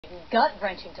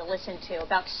Gut-wrenching to listen to.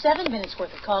 About 7 minutes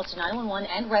worth of calls to 911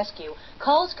 and rescue.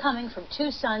 Calls coming from two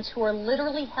sons who are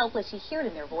literally helpless. You hear it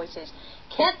in their voices.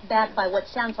 Kept back by what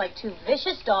sounds like two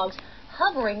vicious dogs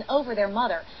hovering over their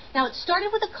mother. Now, it started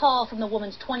with a call from the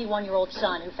woman's 21-year-old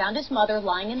son who found his mother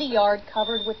lying in the yard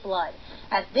covered with blood.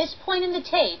 At this point in the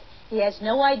tape, he has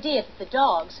no idea that the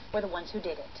dogs were the ones who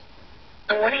did it.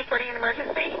 What are you putting in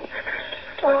emergency?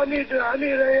 I need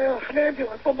an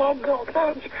ambulance. My mom's on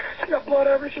funds. She got blood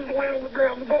everywhere. She's laying on the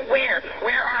ground. Where?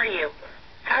 Where are you?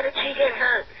 How did she get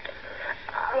hurt?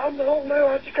 I don't know.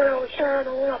 I just got out of the shower and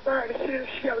I went out there to see if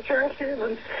she got a trash can,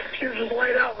 and she was just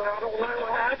laid out there. I don't know what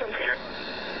happened.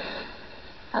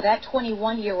 Now, that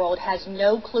 21-year-old has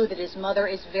no clue that his mother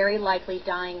is very likely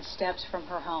dying steps from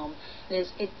her home.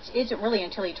 It isn't really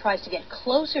until he tries to get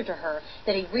closer to her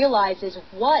that he realizes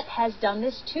what has done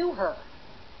this to her.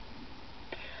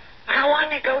 How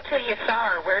long ago till you saw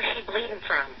her? Where's she bleeding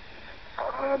from?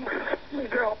 Let me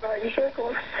draw back a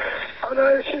second. I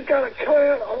know she's got a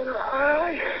cut on her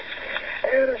eye,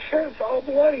 and her shirt's all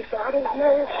bloody, so I don't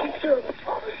know if she's still... Okay,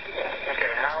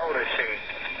 how old is she?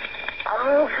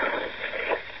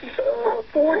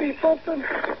 40-something. Is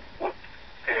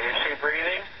she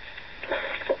breathing?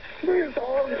 Please,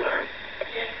 arms.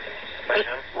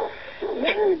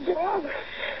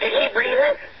 Is she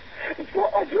breathing? It's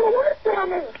like you're away from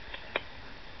her.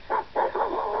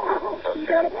 You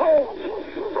got a pulse.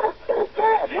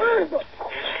 Where is it? Is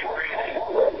she breathing?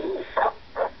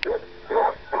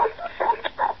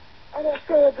 I don't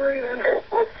feel breathing.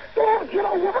 Get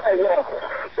away.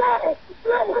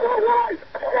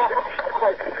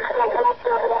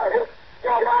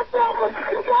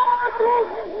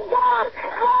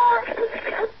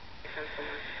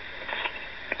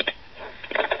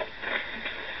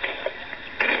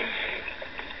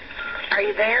 Are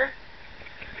you there?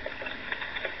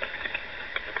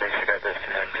 I think she got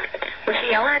disconnected. Was she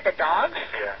yelling at the dogs?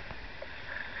 Yeah.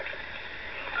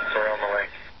 We're on the way.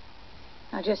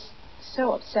 Now, just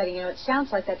so upsetting. You know, it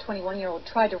sounds like that 21-year-old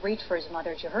tried to reach for his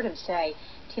mother, as you heard him say,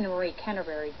 Tina Marie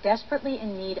Canterbury, desperately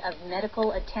in need of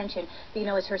medical attention. But, you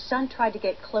know, as her son tried to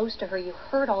get close to her, you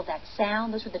heard all that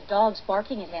sound. Those were the dogs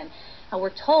barking at him. And we're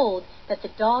told that the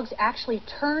dogs actually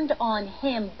turned on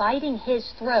him, biting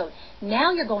his throat.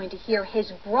 Now you're going to hear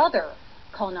his brother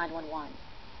call 911.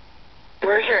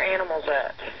 Where's your animals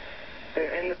at?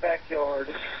 They're in the backyard.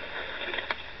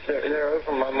 They're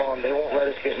over my mom. They won't let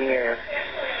us get near.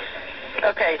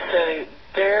 Okay, so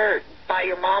they're by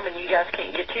your mom and you guys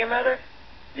can't get to your mother?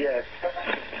 Yes.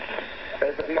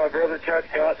 My brother tried to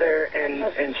go out there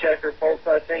and check her pulse,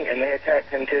 I think, and they attacked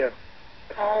him too.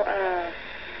 Call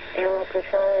animal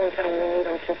control and tell them we need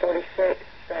on 246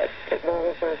 that the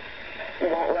officers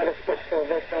won't let us get to a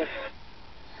victim.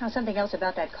 Now, something else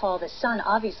about that call. The son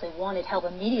obviously wanted help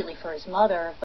immediately for his mother.